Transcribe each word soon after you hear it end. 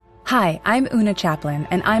Hi, I'm Una Chaplin,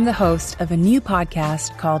 and I'm the host of a new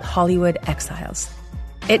podcast called Hollywood Exiles.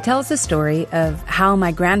 It tells the story of how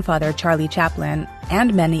my grandfather, Charlie Chaplin,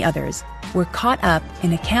 and many others were caught up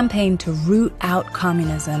in a campaign to root out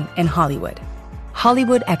communism in Hollywood.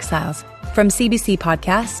 Hollywood Exiles, from CBC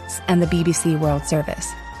Podcasts and the BBC World Service.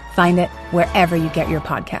 Find it wherever you get your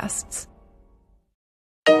podcasts.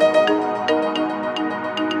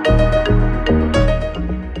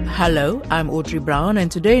 Hello, I'm Audrey Brown,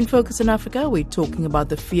 and today in Focus on Africa, we're talking about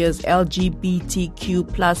the fears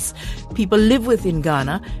LGBTQ plus people live with in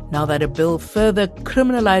Ghana now that a bill further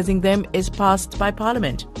criminalizing them is passed by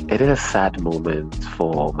Parliament. It is a sad moment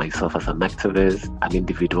for myself as an activist, an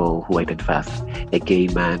individual who identifies as a gay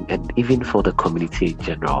man, and even for the community in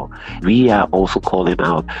general. We are also calling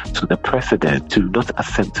out to the president to not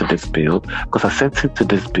assent to this bill, because assenting to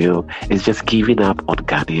this bill is just giving up on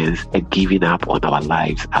Ghanaians and giving up on our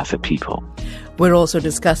lives as a people. We're also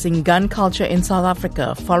discussing gun culture in South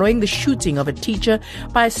Africa following the shooting of a teacher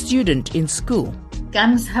by a student in school.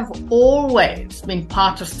 Guns have always been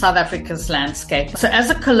part of South Africa's landscape. So as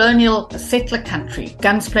a colonial settler country,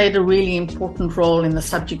 guns played a really important role in the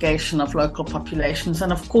subjugation of local populations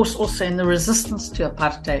and, of course, also in the resistance to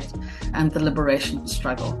apartheid and the liberation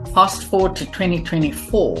struggle. Fast forward to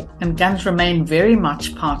 2024, and guns remain very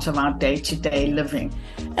much part of our day-to-day living.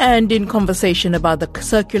 And in conversation about the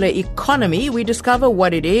circular economy, we discover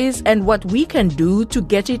what it is and what we can do to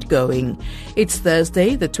get it going. It's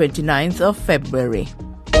Thursday, the 29th of February.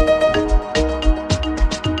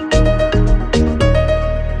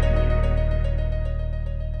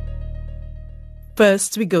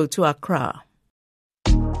 First, we go to Accra.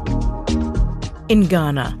 In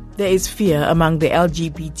Ghana, there is fear among the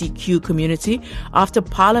LGBTQ community after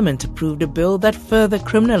Parliament approved a bill that further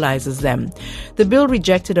criminalizes them. The bill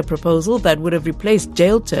rejected a proposal that would have replaced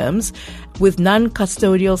jail terms with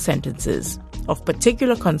non-custodial sentences. Of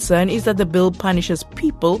particular concern is that the bill punishes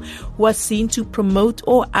people who are seen to promote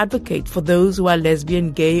or advocate for those who are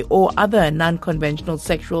lesbian, gay, or other non-conventional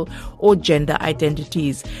sexual or gender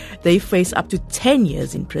identities. They face up to 10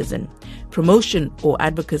 years in prison. Promotion or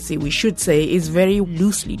advocacy, we should say, is very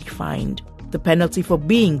loosely defined. The penalty for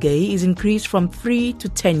being gay is increased from 3 to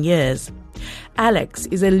 10 years. Alex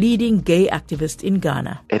is a leading gay activist in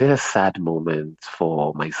Ghana. It is a sad moment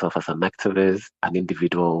for myself as an activist, an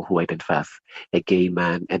individual who identifies as a gay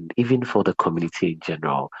man, and even for the community in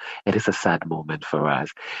general. It is a sad moment for us.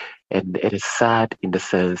 And it is sad in the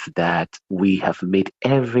sense that we have made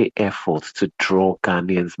every effort to draw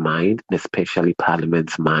Ghanaians' mind, and especially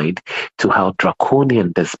Parliament's mind, to how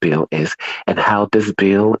draconian this bill is and how this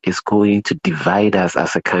bill is going to divide us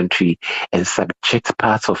as a country and subject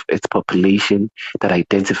parts of its population that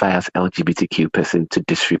identify as LGBTQ person to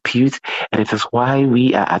disrepute. And it is why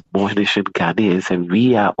we are admonishing Ghanaians, and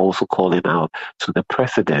we are also calling out to the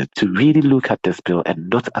president to really look at this bill and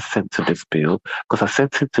not assent to this bill, because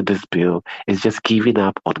assenting to this bill is just giving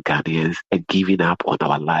up on Ghanaians and giving up on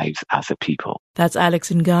our lives as a people. That's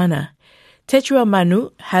Alex in Ghana. Tetua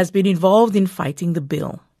Manu has been involved in fighting the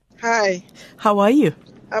bill. Hi. How are you?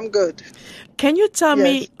 I'm good. Can you tell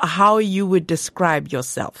me how you would describe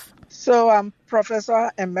yourself? So I'm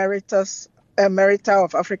Professor Emerita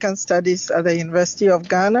of African Studies at the University of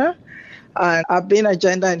Ghana. And I've been a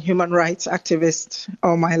gender and human rights activist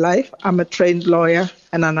all my life. I'm a trained lawyer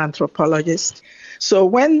and an anthropologist. So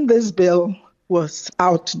when this bill was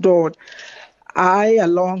outlawed, I,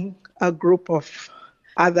 along a group of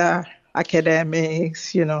other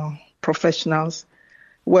academics, professionals,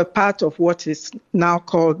 were part of what is now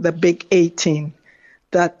called the Big 18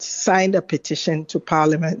 that signed a petition to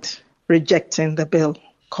Parliament rejecting the bill,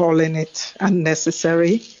 calling it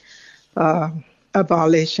unnecessary, a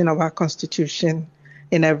violation of our Constitution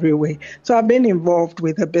in every way. So I've been involved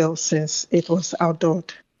with the bill since it was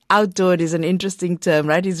outlawed. Outlawed is an interesting term,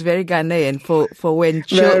 right? It's very Ghanaian for when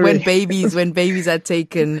babies are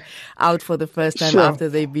taken out for the first time after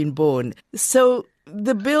they've been born. So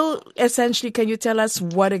the bill, essentially, can you tell us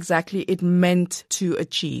what exactly it meant to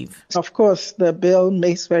achieve? Of course, the bill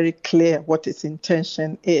makes very clear what its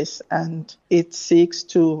intention is, and it seeks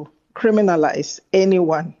to criminalize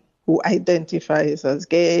anyone who identifies as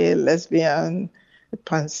gay, lesbian,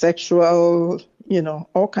 pansexual,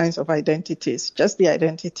 all kinds of identities. Just the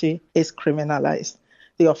identity is criminalized.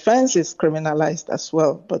 The offense is criminalized as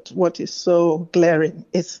well. But what is so glaring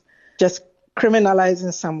is just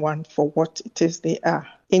criminalizing someone for what it is they are,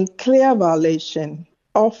 in clear violation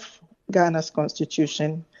of Ghana's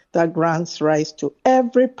constitution that grants rights to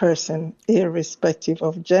every person, irrespective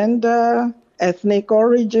of gender, ethnic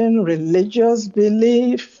origin, religious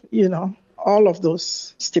belief, all of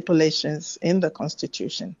those stipulations in the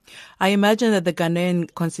Constitution. I imagine that the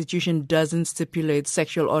Ghanaian Constitution doesn't stipulate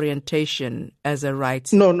sexual orientation as a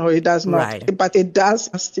right. No, it does not. Right. But it does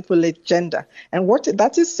stipulate gender. And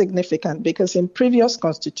that is significant because in previous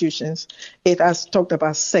constitutions, it has talked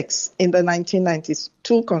about sex. In the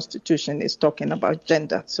 1992 Constitution, it's talking about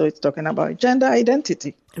gender. So it's talking about gender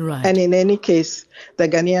identity. Right. And in any case, the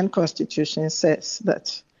Ghanaian Constitution says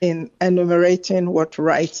that in enumerating what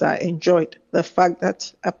rights are enjoyed, the fact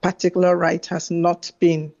that a particular right has not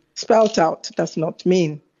been spelled out does not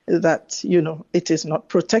mean that, it is not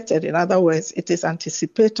protected. In other words, it is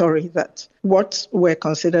anticipatory that what were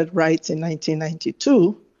considered rights in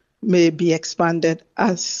 1992 may be expanded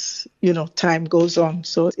as, time goes on.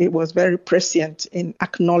 So it was very prescient in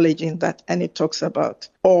acknowledging that, and it talks about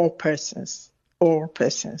all persons.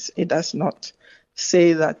 It does not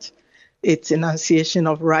say that its enunciation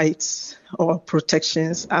of rights or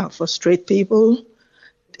protections are for straight people.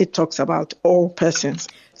 It talks about all persons.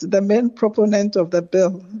 The main proponent of the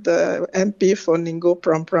bill, the MP for Ningo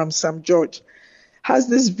Pram Sam George, has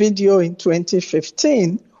this video in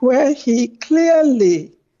 2015 where he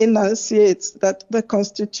clearly enunciates that the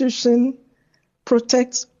Constitution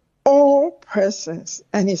protects all persons.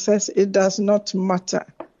 And he says it does not matter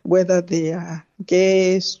whether they are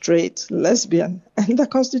gay, straight, lesbian. And the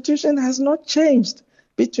Constitution has not changed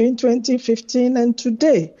between 2015 and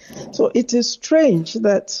today. So it is strange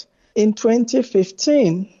that in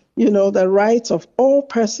 2015, the rights of all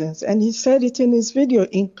persons, and he said it in his video,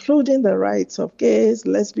 including the rights of gays,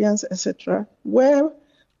 lesbians, etc., were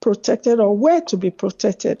protected or were to be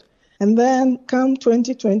protected. And then come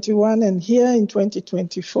 2021 and here in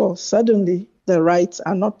 2024, suddenly the rights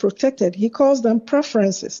are not protected. He calls them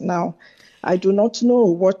preferences. Now, I do not know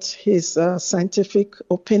what his scientific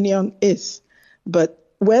opinion is, but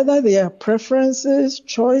whether they are preferences,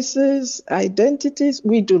 choices, identities,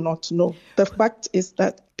 we do not know. The fact is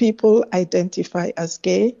that people identify as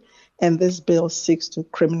gay, and this bill seeks to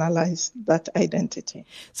criminalize that identity.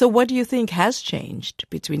 So what do you think has changed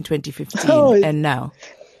between 2015 and now?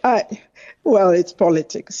 Well, it's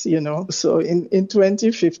politics, So in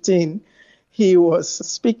 2015, he was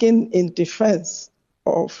speaking in defense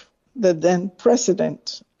of the then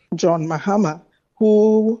president, John Mahama,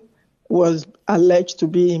 who was alleged to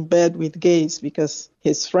be in bed with gays because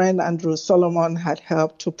his friend Andrew Solomon had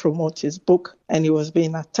helped to promote his book and he was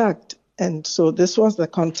being attacked. And so this was the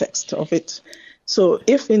context of it. So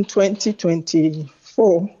if in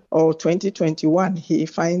 2024 or 2021 he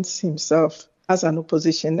finds himself as an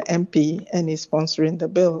opposition MP and is sponsoring the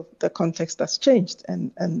bill, the context has changed.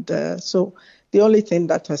 So the only thing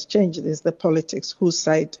that has changed is the politics, whose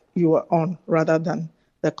side you are on, rather than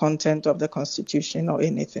the content of the Constitution or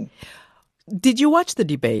anything. Did you watch the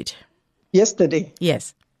debate? Yesterday?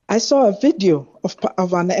 Yes. I saw a video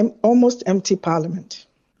of an almost empty parliament.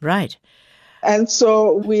 Right. And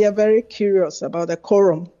so we are very curious about the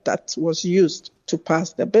quorum that was used to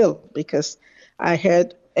pass the bill, because I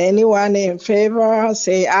heard anyone in favor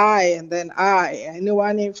say aye, and then aye.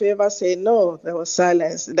 Anyone in favor say no. There was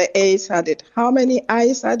silence. The ayes had it. How many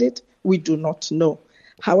ayes had it? We do not know.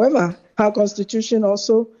 However, our Constitution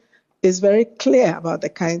also is very clear about the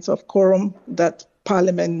kinds of quorum that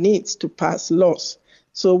Parliament needs to pass laws.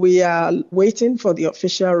 So we are waiting for the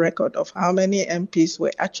official record of how many MPs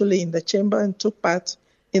were actually in the chamber and took part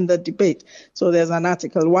in the debate. So there's an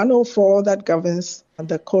Article 104 that governs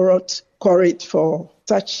the quorum for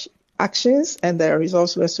such actions, and there is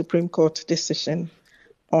also a Supreme Court decision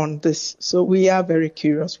on this. So we are very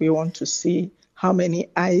curious. We want to see how many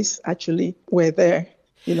ayes actually were there.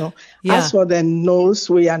 As for the no's,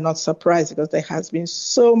 we are not surprised because there has been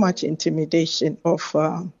so much intimidation of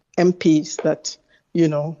MPs that,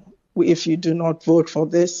 if you do not vote for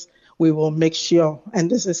this, we will make sure, and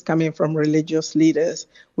this is coming from religious leaders,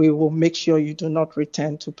 we will make sure you do not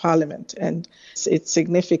return to Parliament. And it's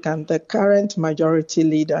significant. The current majority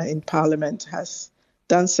leader in Parliament has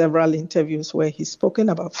done several interviews where he's spoken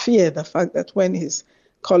about fear, the fact that when his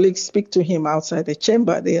colleagues speak to him outside the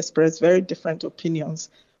chamber, they express very different opinions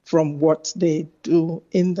from what they do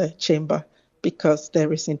in the chamber, because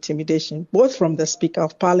there is intimidation, both from the Speaker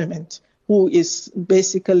of Parliament, who is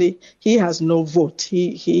basically, he has no vote.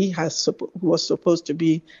 He was supposed to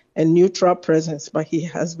be a neutral presence, but he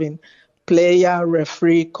has been player,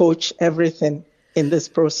 referee, coach, everything in this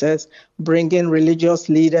process, bringing religious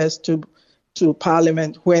leaders to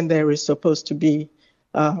Parliament when there is supposed to be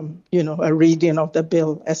a reading of the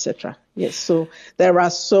bill, etc. Yes, so there are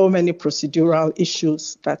so many procedural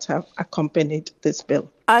issues that have accompanied this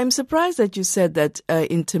bill. I'm surprised that you said that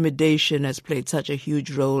intimidation has played such a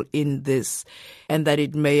huge role in this and that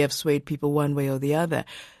it may have swayed people one way or the other.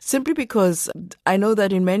 Simply because I know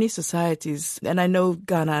that in many societies, and I know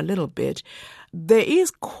Ghana a little bit, there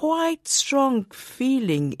is quite strong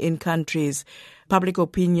feeling in countries, public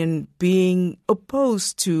opinion being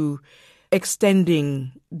opposed to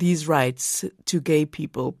extending these rights to gay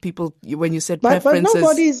people. People, when you said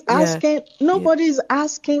preferences, but nobody's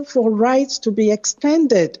asking for rights to be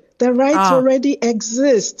extended. The rights already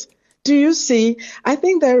exist. Do you see? I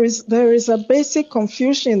think there is a basic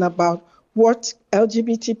confusion about what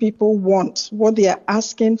LGBT people want, what they are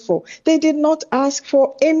asking for. They did not ask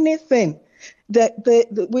for anything.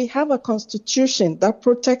 We have a constitution that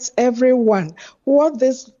protects everyone. What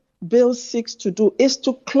this bill seeks to do is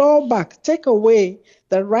to claw back, take away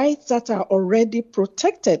the rights that are already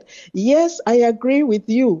protected. Yes, I agree with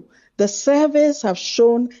you. The surveys have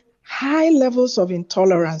shown high levels of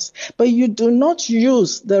intolerance, but you do not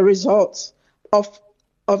use the results of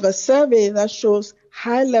a survey that shows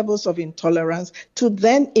high levels of intolerance to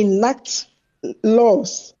then enact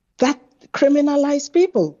laws that criminalize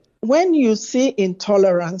people. When you see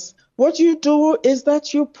intolerance, what you do is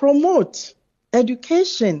that you promote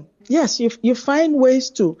education. Yes, you find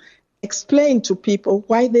ways to explain to people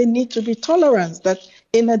why they need to be tolerant, that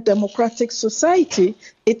in a democratic society,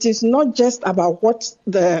 it is not just about what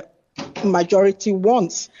the majority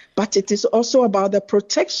wants, but it is also about the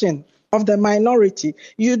protection of the minority.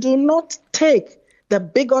 You do not take the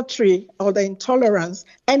bigotry or the intolerance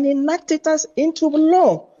and enact it as into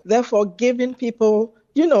law, therefore giving people,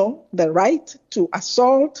 the right to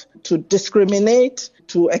assault, to discriminate,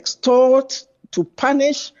 to extort, to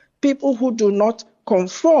punish people who do not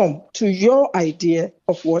conform to your idea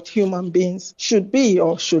of what human beings should be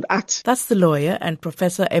or should act. That's the lawyer and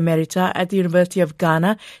Professor Emerita at the University of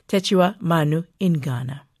Ghana, Techua Manu in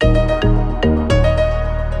Ghana.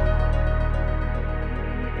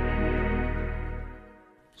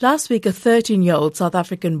 Last week, a 13-year-old South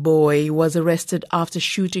African boy was arrested after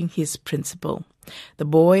shooting his principal. The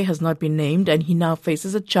boy has not been named and he now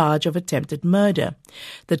faces a charge of attempted murder.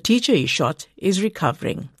 The teacher he shot is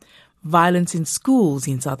recovering. Violence in schools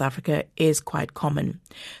in South Africa is quite common.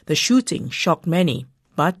 The shooting shocked many,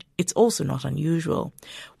 but it's also not unusual.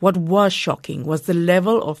 What was shocking was the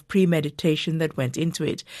level of premeditation that went into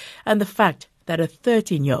it and the fact that a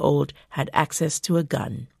 13-year-old had access to a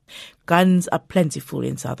gun. Guns are plentiful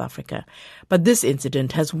in South Africa, but this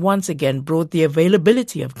incident has once again brought the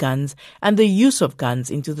availability of guns and the use of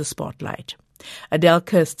guns into the spotlight. Adele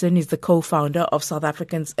Kirsten is the co-founder of South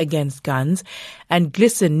Africans Against Guns, and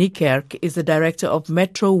Glisson Niekerk is the director of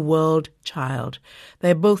Metro World Child.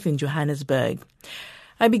 They're both in Johannesburg.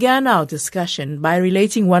 I began our discussion by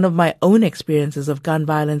relating one of my own experiences of gun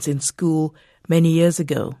violence in school many years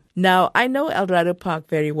ago. Now, I know El Dorado Park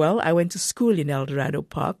very well. I went to school in El Dorado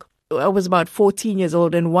Park. I was about 14 years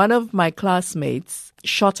old, and one of my classmates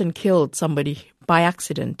shot and killed somebody by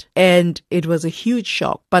accident. And it was a huge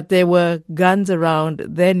shock. But there were guns around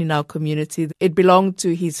then in our community. It belonged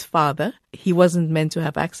to his father. He wasn't meant to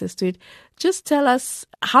have access to it. Just tell us,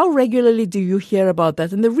 how regularly do you hear about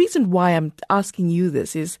that? And the reason why I'm asking you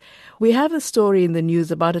this is we have a story in the news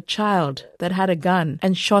about a child that had a gun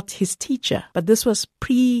and shot his teacher. But this was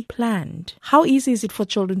pre-planned. How easy is it for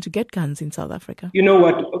children to get guns in South Africa? You know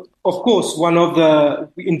what? Of course,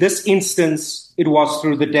 in this instance, it was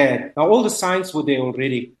through the dad. Now, all the signs were there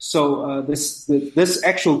already. So this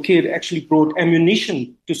actual kid actually brought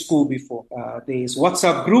ammunition to school before. There's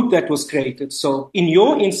WhatsApp group that was created. So in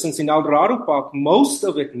your instance, in El Dorado Park, most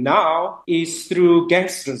of it now is through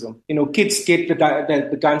gangsterism. Kids get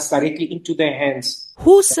the guns directly into their hands.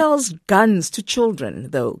 Who sells guns to children,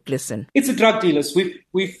 though, Glisson? It's the drug dealers.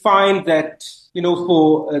 We find that,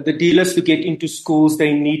 for the dealers to get into schools,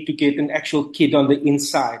 they need to get an actual kid on the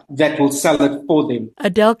inside that will sell it for them.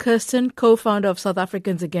 Adele Kirsten, co-founder of South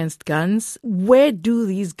Africans Against Guns. Where do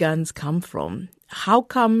these guns come from? How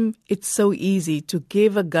come it's so easy to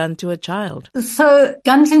give a gun to a child? So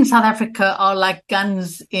guns in South Africa are like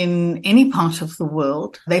guns in any part of the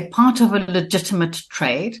world. They're part of a legitimate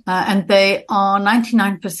trade, and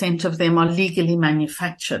 99% of them are legally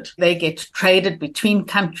manufactured. They get traded between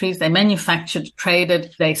countries. They're manufactured,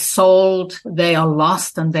 traded, they're sold, they are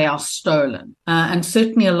lost, and they are stolen. And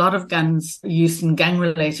certainly a lot of guns used in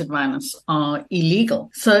gang-related violence are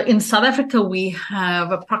illegal. So in South Africa, we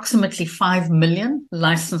have approximately 5 million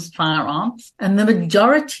licensed firearms, and the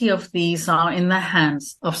majority of these are in the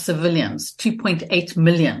hands of civilians, 2.8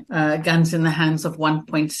 million guns in the hands of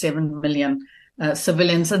 1.7 million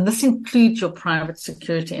civilians, and this includes your private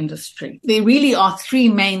security industry. There really are three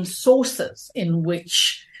main sources in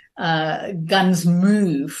which guns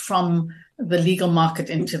move from the legal market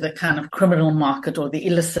into the kind of criminal market or the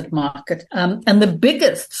illicit market. And the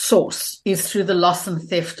biggest source is through the loss and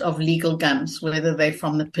theft of legal guns, whether they're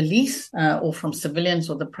from the police or from civilians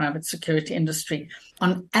or the private security industry.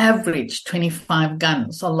 On average, 25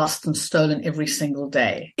 guns are lost and stolen every single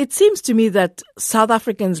day. It seems to me that South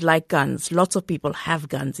Africans like guns. Lots of people have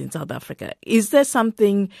guns in South Africa. Is there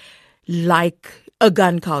something like a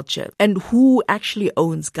gun culture, and who actually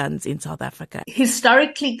owns guns in South Africa?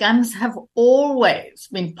 Historically, guns have always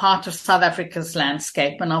been part of South Africa's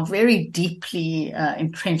landscape and are very deeply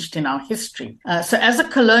entrenched in our history. So as a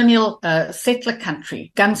colonial settler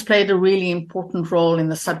country, guns played a really important role in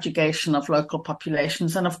the subjugation of local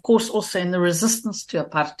populations and, of course, also in the resistance to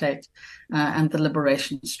apartheid and the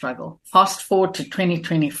liberation struggle. Fast forward to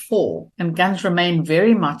 2024, and guns remain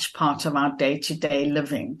very much part of our day-to-day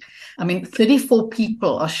living. I mean, 34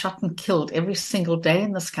 people are shot and killed every single day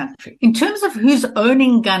in this country. In terms of who's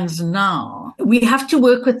owning guns now, we have to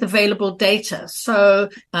work with available data. So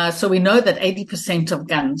we know that 80% of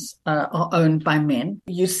guns are owned by men.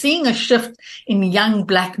 You're seeing a shift in young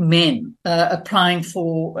black men applying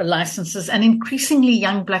for licenses, and increasingly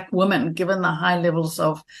young black women, given the high levels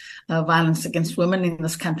of violence against women in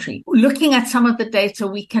this country. Looking at some of the data,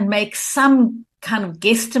 we can make some kind of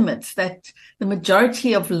guesstimates that the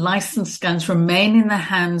majority of licensed guns remain in the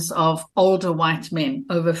hands of older white men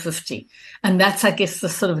over 50. And that's, I guess, the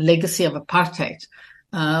sort of legacy of apartheid,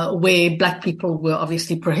 where black people were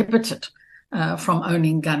obviously prohibited from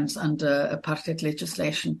owning guns under apartheid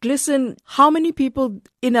legislation. Listen, how many people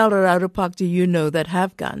in El Dorado Park do you know that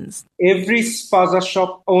have guns? Every spaza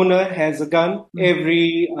shop owner has a gun.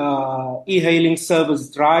 Every e-hailing service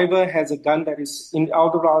driver has a gun that is in El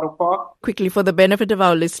Dorado Park. Quickly, for the benefit of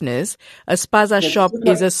our listeners, a spaza shop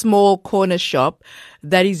is a small corner shop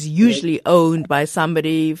that is usually owned by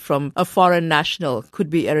somebody from a foreign national. Could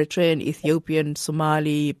be Eritrean, Ethiopian,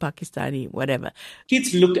 Somali, Pakistani, whatever.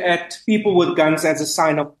 Kids look at people with guns as a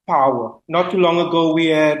sign of power. Not too long ago, we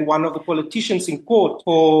had one of the politicians in court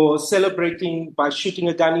for celebrating by shooting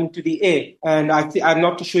a gun into the air. And I'm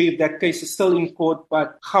not too sure if that case is still in court,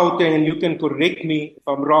 but Gauteng, and you can correct me if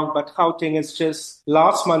I'm wrong, but Gauteng has just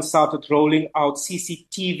last month started rolling out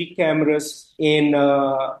CCTV cameras in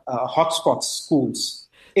hotspot schools.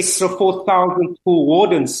 Extra 4,000 school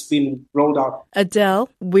wardens been rolled out. Adele,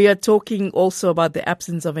 we are talking also about the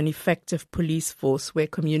absence of an effective police force where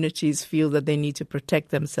communities feel that they need to protect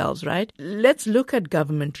themselves, right? Let's look at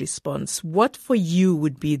government response. What for you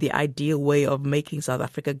would be the ideal way of making South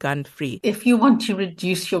Africa gun-free? If you want to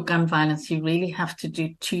reduce your gun violence, you really have to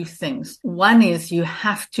do two things. One is you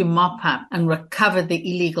have to mop up and recover the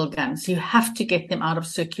illegal guns. You have to get them out of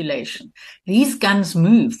circulation. These guns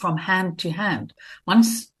move from hand to hand.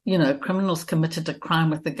 Once criminals committed a crime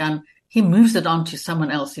with the gun, he moves it on to someone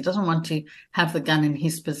else. He doesn't want to have the gun in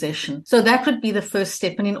his possession. So that would be the first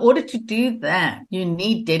step. And in order to do that, you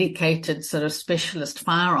need dedicated sort of specialist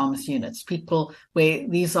firearms units, people where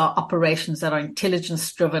these are operations that are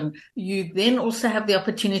intelligence driven. You then also have the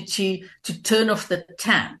opportunity to turn off the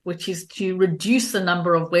tap, which is to reduce the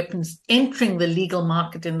number of weapons entering the legal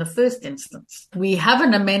market in the first instance. We have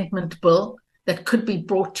an amendment bill that could be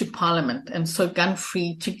brought to Parliament. And so Gun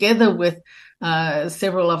Free, together with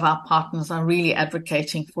several of our partners, are really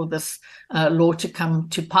advocating for this law to come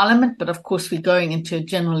to Parliament. But of course, we're going into a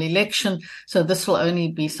general election, so this will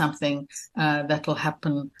only be something that will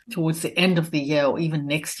happen towards the end of the year or even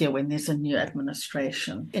next year when there's a new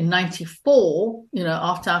administration. In 94,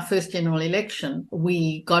 after our first general election,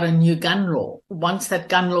 we got a new gun law. Once that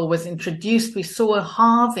gun law was introduced, we saw a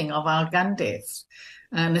halving of our gun deaths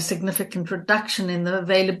and a significant reduction in the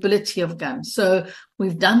availability of guns. So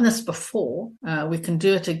we've done this before. We can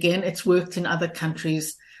do it again. It's worked in other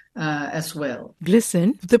countries as well.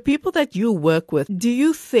 Listen, the people that you work with, do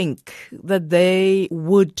you think that they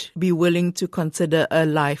would be willing to consider a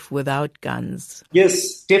life without guns?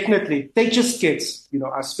 Yes, definitely. They're just kids.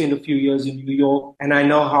 I spent a few years in New York, and I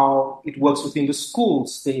know how it works within the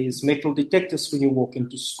schools. There's metal detectors when you walk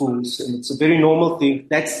into schools, and it's a very normal thing.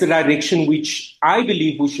 That's the direction which I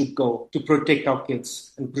believe we should go to protect our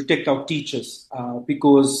kids and protect our teachers,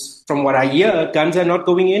 because from what I hear, guns are not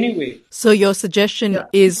going anywhere. So your suggestion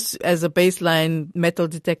is, as a baseline, metal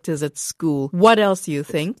detectors at school. What else do you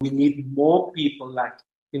think? We need more people like,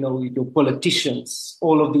 your politicians,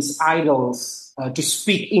 all of these idols, to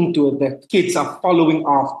speak into it that kids are following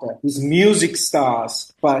after, these music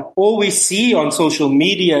stars. But all we see on social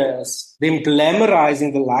media is them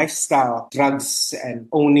glamorizing the lifestyle, drugs and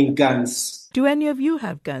owning guns. Do any of you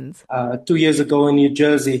have guns? 2 years ago in New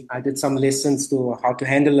Jersey, I did some lessons to how to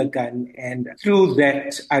handle a gun. And through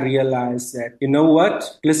that, I realized that, you know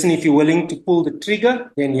what? Listen, if you're willing to pull the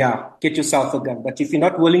trigger, then get yourself a gun. But if you're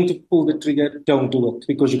not willing to pull the trigger, don't do it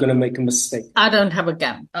because you're going to make a mistake. I don't have a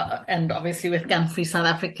gun, and obviously with Gun Free South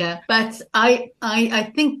Africa. But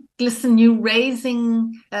I think, listen, you're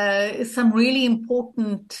raising some really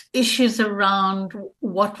important issues around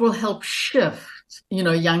what will help shift,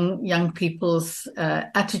 young people's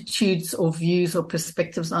attitudes or views or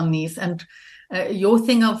perspectives on these. And your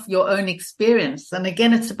thing of your own experience. And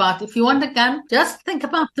again, it's about, if you want a gun, just think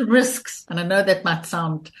about the risks. And I know that might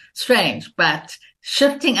sound strange, but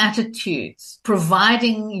shifting attitudes,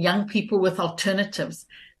 providing young people with alternatives.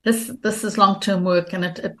 This is long-term work, and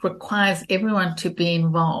it requires everyone to be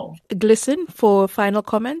involved. Glisten, for final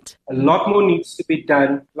comment? A lot more needs to be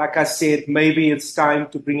done. Like I said, maybe it's time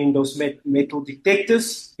to bring in those metal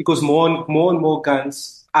detectors because more and more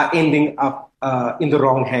guns are ending up in the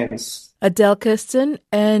wrong hands. Adele Kirsten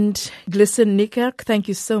and Glisten Niekerk, thank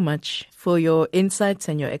you so much for your insights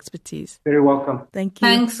and your expertise. Very welcome. Thank you.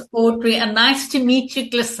 Thanks, Audrey, and nice to meet you,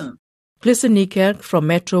 Glisten. Glisten Niekerk from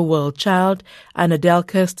Metro World Child and Adele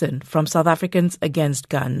Kirsten from South Africans Against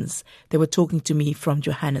Guns. They were talking to me from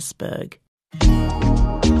Johannesburg.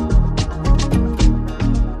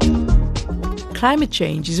 Climate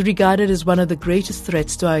change is regarded as one of the greatest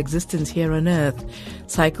threats to our existence here on Earth.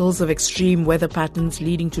 Cycles of extreme weather patterns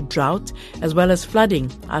leading to drought as well as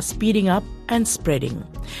flooding are speeding up and spreading.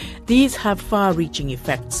 These have far-reaching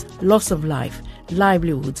effects: loss of life,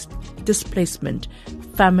 livelihoods, displacement,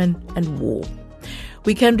 famine and war.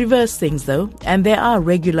 We can reverse things though, and there are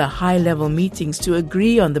regular high-level meetings to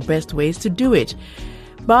agree on the best ways to do it.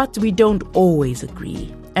 But we don't always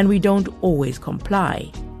agree, and we don't always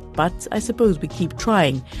comply. But I suppose we keep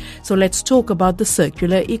trying. So let's talk about the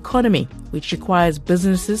circular economy, which requires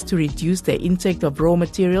businesses to reduce their intake of raw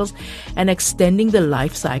materials and extending the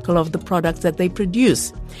life cycle of the products that they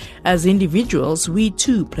produce. As individuals, we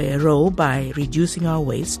too play a role by reducing our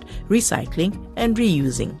waste, recycling and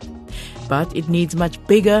reusing. But it needs much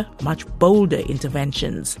bigger, much bolder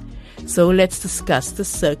interventions. So let's discuss the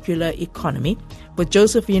circular economy with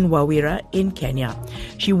Josephine Wawira in Kenya.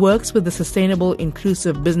 She works with the Sustainable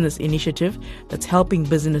Inclusive Business Initiative that's helping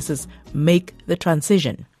businesses make the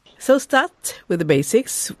transition. So start with the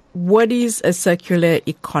basics. What is a circular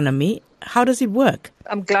economy? How does it work?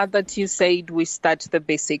 I'm glad that you said we start the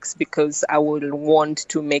basics because I will want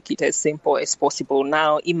to make it as simple as possible.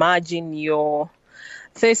 Now, imagine you're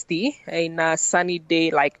thirsty in a sunny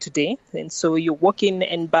day like today, and so you walk in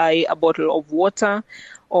and buy a bottle of water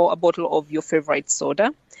or a bottle of your favorite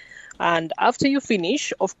soda. And after you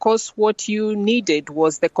finish, of course, what you needed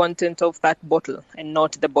was the content of that bottle and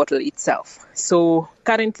not the bottle itself. So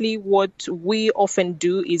currently what we often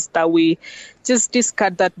do is that we just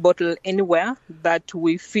discard that bottle anywhere that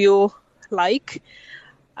we feel like.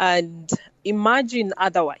 And imagine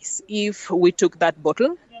otherwise, if we took that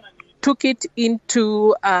bottle, took it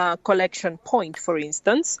into a collection point, for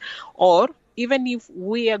instance, or even if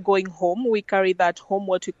we are going home, we carry that home,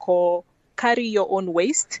 what we call carry your own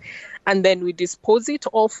waste, and then we dispose it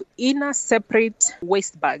off in a separate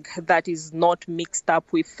waste bag that is not mixed up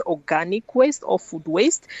with organic waste or food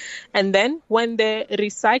waste. And then when the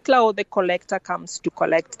recycler or the collector comes to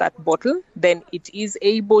collect that bottle, then it is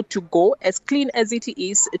able to go as clean as it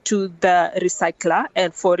is to the recycler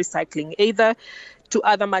and for recycling, either to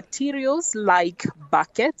other materials like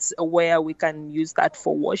buckets where we can use that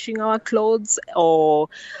for washing our clothes, or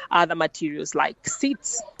other materials like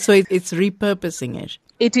seats. So it's repurposing it.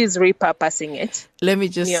 It is repurposing it. Let me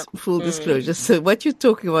just full disclosure. So what you're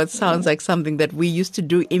talking about sounds like something that we used to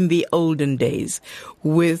do in the olden days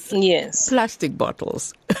with plastic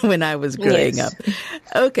bottles when I was growing up.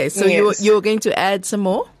 Okay, so you're going to add some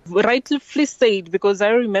more? Rightfully said, because I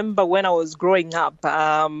remember when I was growing up,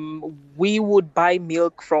 we would buy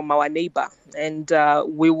milk from our neighbor and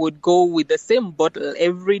we would go with the same bottle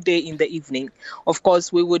every day in the evening. Of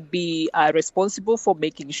course, we would be responsible for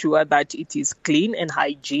making sure that it is clean and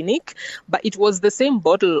hygienic, but it was the same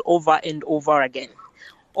bottle over and over again.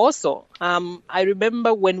 Also, I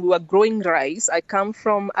remember when we were growing rice. I come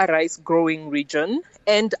from a rice growing region,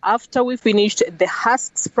 and after we finished the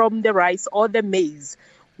husks from the rice or the maize,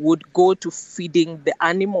 would go to feeding the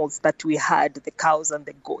animals that we had, the cows and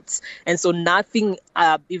the goats. And so nothing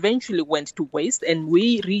eventually went to waste, and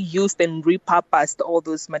we reused and repurposed all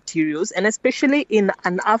those materials. And especially in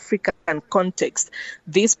an African context,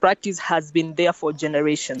 this practice has been there for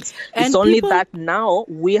generations. And it's only that now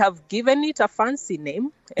we have given it a fancy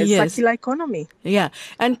name as circular economy. Yeah.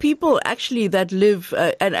 And people actually that live,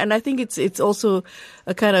 and I think it's also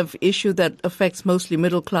a kind of issue that affects mostly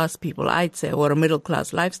middle class people, I'd say, or a middle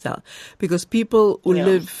class lifestyle, because people who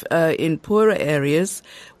live in poorer areas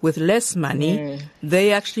with less money,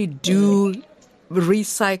 they actually do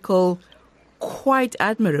recycle quite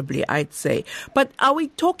admirably, I'd say. But are we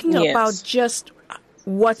talking about just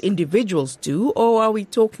what individuals do, or are we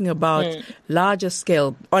talking about larger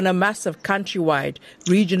scale, on a massive countrywide,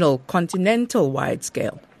 regional, continental-wide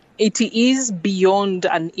scale? It is beyond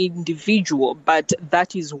an individual, but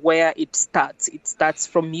that is where it starts. It starts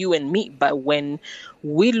from you and me. But when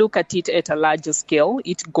we look at it at a larger scale,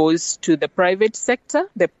 it goes to the private sector,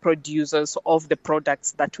 the producers of the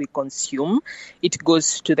products that we consume. It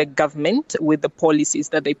goes to the government with the policies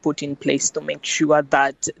that they put in place to make sure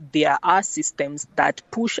that there are systems that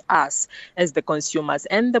push us as the consumers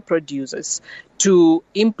and the producers to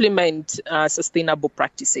implement sustainable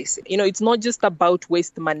practices. It's not just about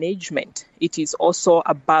waste management. It is also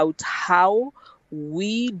about how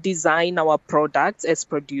we design our products as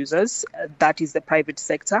producers, that is the private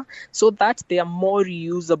sector, so that they are more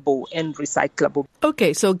reusable and recyclable.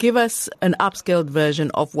 Okay, so give us an upscaled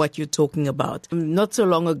version of what you're talking about. Not so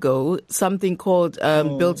long ago, something called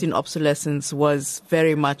built-in obsolescence was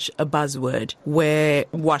very much a buzzword, where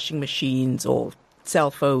washing machines or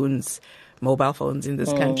cell phones, mobile phones in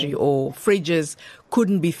this country, or fridges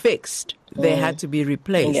couldn't be fixed. They had to be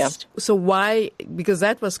replaced. Yeah. So why? Because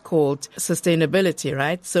that was called sustainability,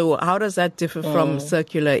 right? So how does that differ from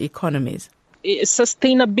circular economies?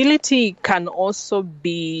 Sustainability can also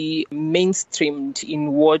be mainstreamed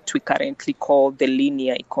in what we currently call the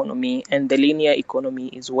linear economy. And the linear economy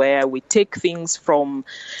is where we take things from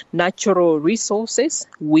natural resources.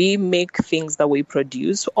 We make things that we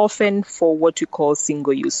produce, often for what we call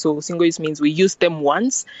single use. So single use means we use them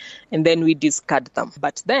once and then we discard them.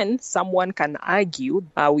 But then someone can argue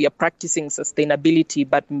we are practicing sustainability,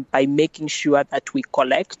 but by making sure that we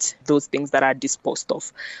collect those things that are disposed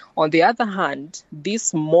of. On the other hand,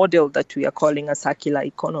 this model that we are calling a circular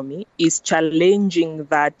economy is challenging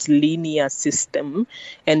that linear system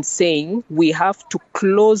and saying we have to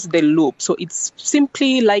close the loop. So it's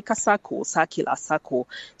simply like a circular circle.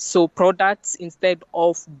 So products, instead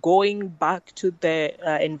of going back to the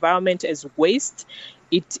environment as waste,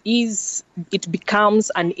 it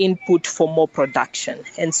becomes an input for more production.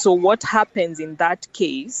 And so what happens in that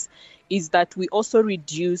case is that we also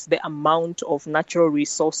reduce the amount of natural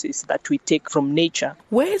resources that we take from nature.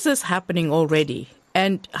 Where is this happening already?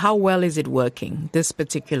 And how well is it working, this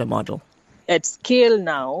particular model? At scale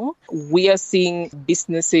now, we are seeing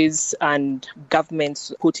businesses and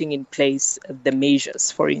governments putting in place the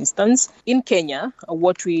measures. For instance, in Kenya,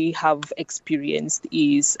 what we have experienced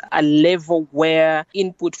is a level where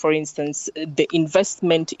input, for instance, the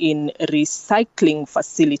investment in recycling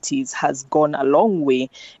facilities has gone a long way.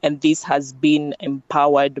 And this has been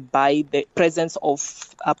empowered by the presence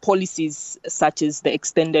of policies such as the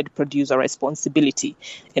extended producer responsibility.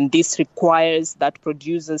 And this requires that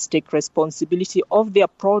producers take responsibility of their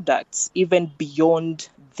products even beyond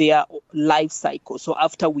their life cycle, so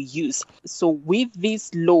after we use. So with this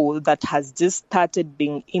law that has just started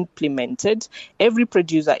being implemented, every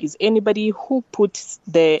producer is anybody who puts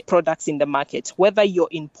the products in the market, whether you're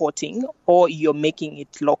importing or you're making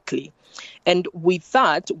it locally. And with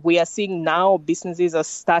that, we are seeing now businesses are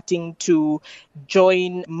starting to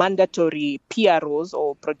join mandatory PROs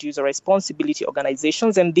or producer responsibility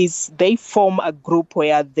organizations. And they form a group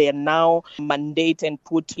where they now mandate and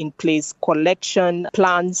put in place collection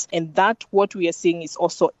plans. And that what we are seeing is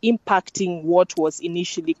also impacting what was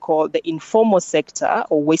initially called the informal sector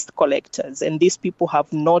or waste collectors. And these people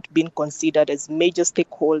have not been considered as major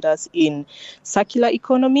stakeholders in circular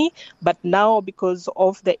economy. But now, because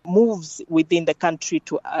of the moves within the country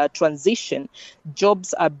to transition,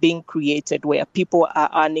 jobs are being created where people are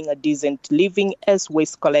earning a decent living as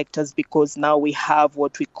waste collectors, because now we have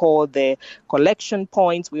what we call the collection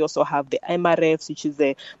points. We also have the MRFs, which is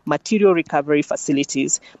the material recovery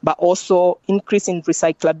facilities, but also increase in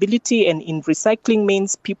recyclability. And in recycling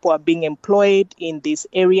means people are being employed in these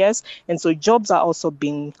areas. And so jobs are also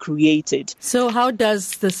being created. So how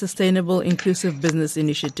does the Sustainable Inclusive Business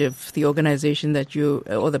Initiative, the organization that you,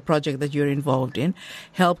 or the project project that you're involved in,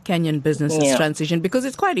 help Kenyan businesses transition? Because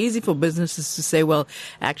it's quite easy for businesses to say, well,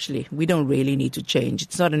 actually, we don't really need to change.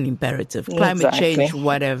 It's not an imperative. Climate change,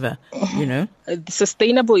 whatever, you know.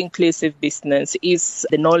 Sustainable Inclusive Business is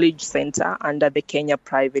the knowledge center under the Kenya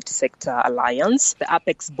Private Sector Alliance, the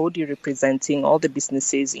apex body representing all the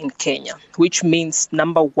businesses in Kenya, which means,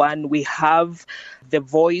 number one, we have the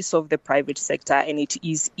voice of the private sector, and it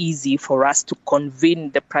is easy for us to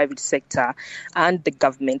convene the private sector and the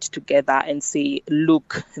government together and say,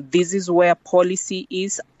 look, this is where policy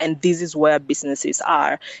is and this is where businesses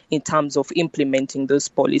are in terms of implementing those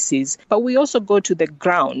policies. But we also go to the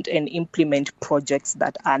ground and implement projects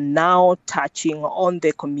that are now touching on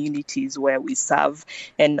the communities where we serve.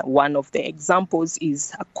 And one of the examples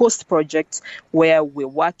is a coast project where we're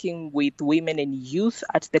working with women and youth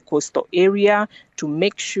at the coastal area to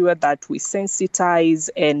make sure that we sensitize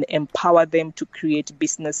and empower them to create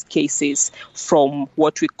business cases from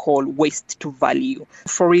what we call waste to value.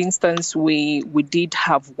 For instance, we did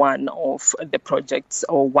have one of the projects,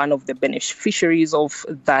 or one of the beneficiaries of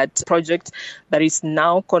that project, that is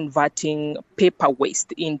now converting paper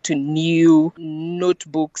waste into new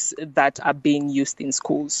notebooks that are being used in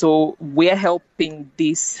schools. So we're helping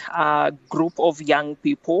this group of young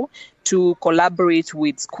people to collaborate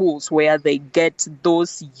with schools where they get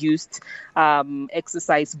those used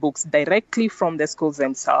exercise books directly from the schools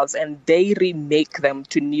themselves, and they remake them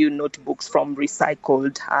to new notebooks from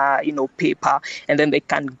recycled paper, and then they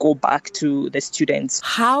can go back to the students.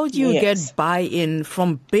 How do you get buy-in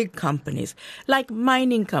from big companies, like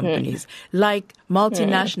mining companies, like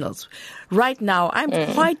multinationals? Right now, I'm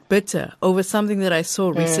quite bitter over something that I saw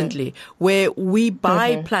recently, where we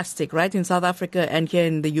buy plastic, right, in South Africa and here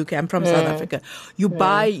in the UK. I'm from South Africa. You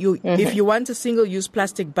buy, if you want a single-use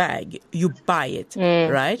plastic bag, you buy it,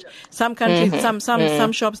 right? Some countries,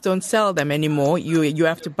 some shops don't sell them anymore. You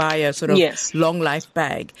have to buy a sort of long life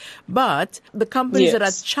bag. But the companies that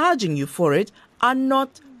are charging you for it are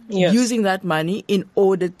not using that money in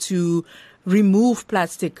order to remove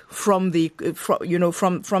plastic from the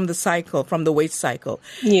cycle, from the waste cycle.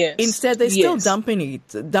 Instead, they're still dumping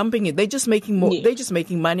it. They're just making more. They're just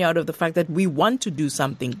making money out of the fact that we want to do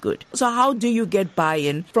something good. So how do you get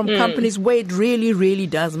buy-in from companies where it really, really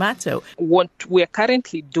does matter? What we are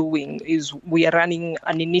currently doing is we are running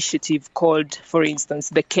an initiative called, for instance,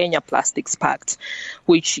 the Kenya Plastics Pact,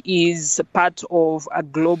 which is part of a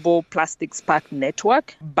global plastics pact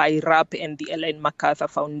network by RAP and the Ellen MacArthur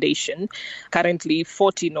Foundation. Currently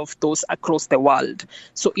 14 of those across the world.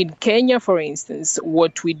 So in Kenya, for instance,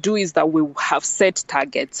 what we do is that we have set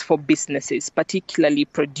targets for businesses, particularly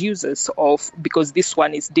producers because this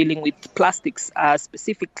one is dealing with plastics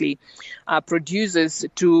specifically, producers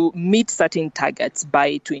to meet certain targets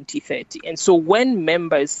by 2030. And so when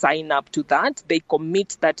members sign up to that, they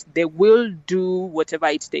commit that they will do whatever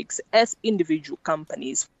it takes as individual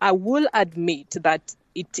companies. I will admit that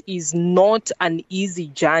it is not an easy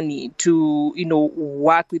journey to,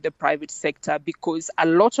 work with the private sector, because a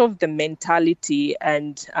lot of the mentality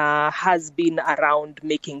has been around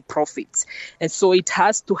making profits. And so it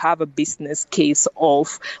has to have a business case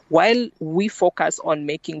of, while we focus on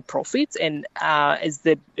making profits and as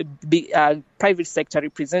the private sector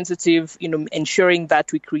representative, ensuring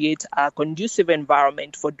that we create a conducive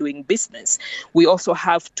environment for doing business, we also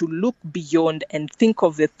have to look beyond and think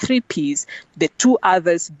of the 3 Ps, the 2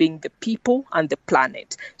 others being the people and the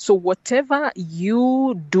planet. So whatever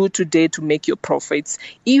you do today to make your profits,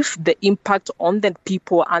 if the impact on the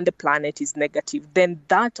people and the planet is negative, then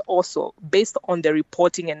that also, based on the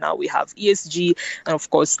reporting, and now we have ESG, and of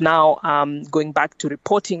course now going back to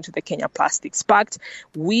reporting to the Kenya Plastics Pact,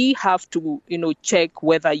 we have to check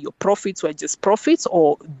whether your profits were just profits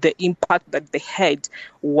or the impact that they had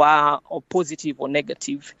were or positive or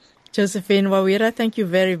negative. Josephine Wawira, thank you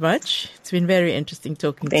very much. It's been very interesting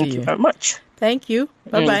talking to you. Thank you very much. Thank you.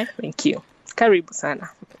 Bye-bye. Thank you. Karibu sana.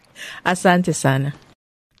 Asante sana.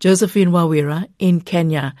 Josephine Wawira in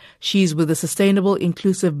Kenya. She's with the Sustainable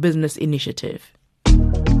Inclusive Business Initiative.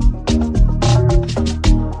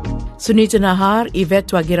 Sunita Nahar, Yvette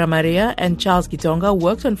Wagira Maria, and Charles Gitonga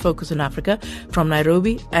worked on Focus on Africa from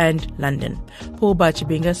Nairobi and London. Paul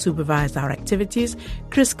Bachibinga supervised our activities.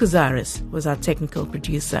 Chris Kuzaris was our technical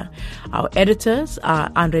producer. Our editors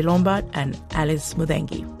are Andre Lombard and Alice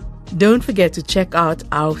Mudengi. Don't forget to check out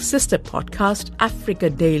our sister podcast, Africa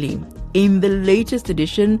Daily. In the latest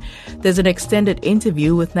edition, there's an extended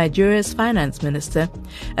interview with Nigeria's finance minister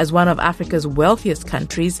as one of Africa's wealthiest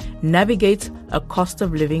countries navigates a cost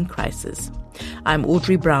of living crisis. I'm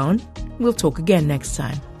Audrey Brown. We'll talk again next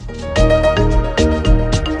time.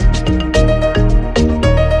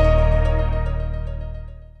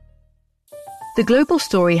 The Global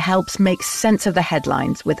Story helps make sense of the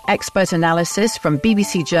headlines with expert analysis from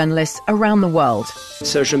BBC journalists around the world.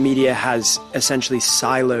 Social media has essentially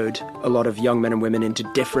siloed a lot of young men and women into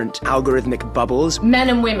different algorithmic bubbles. Men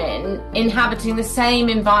and women inhabiting the same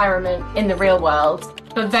environment in the real world,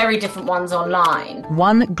 but very different ones online.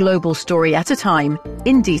 One global story at a time,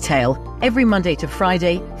 in detail, every Monday to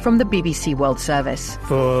Friday from the BBC World Service.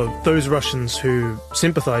 For those Russians who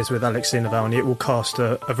sympathise with Alexei Navalny, it will cast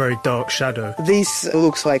a very dark shadow. This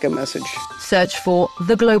looks like a message. Search for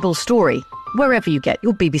The Global Story wherever you get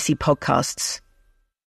your BBC podcasts.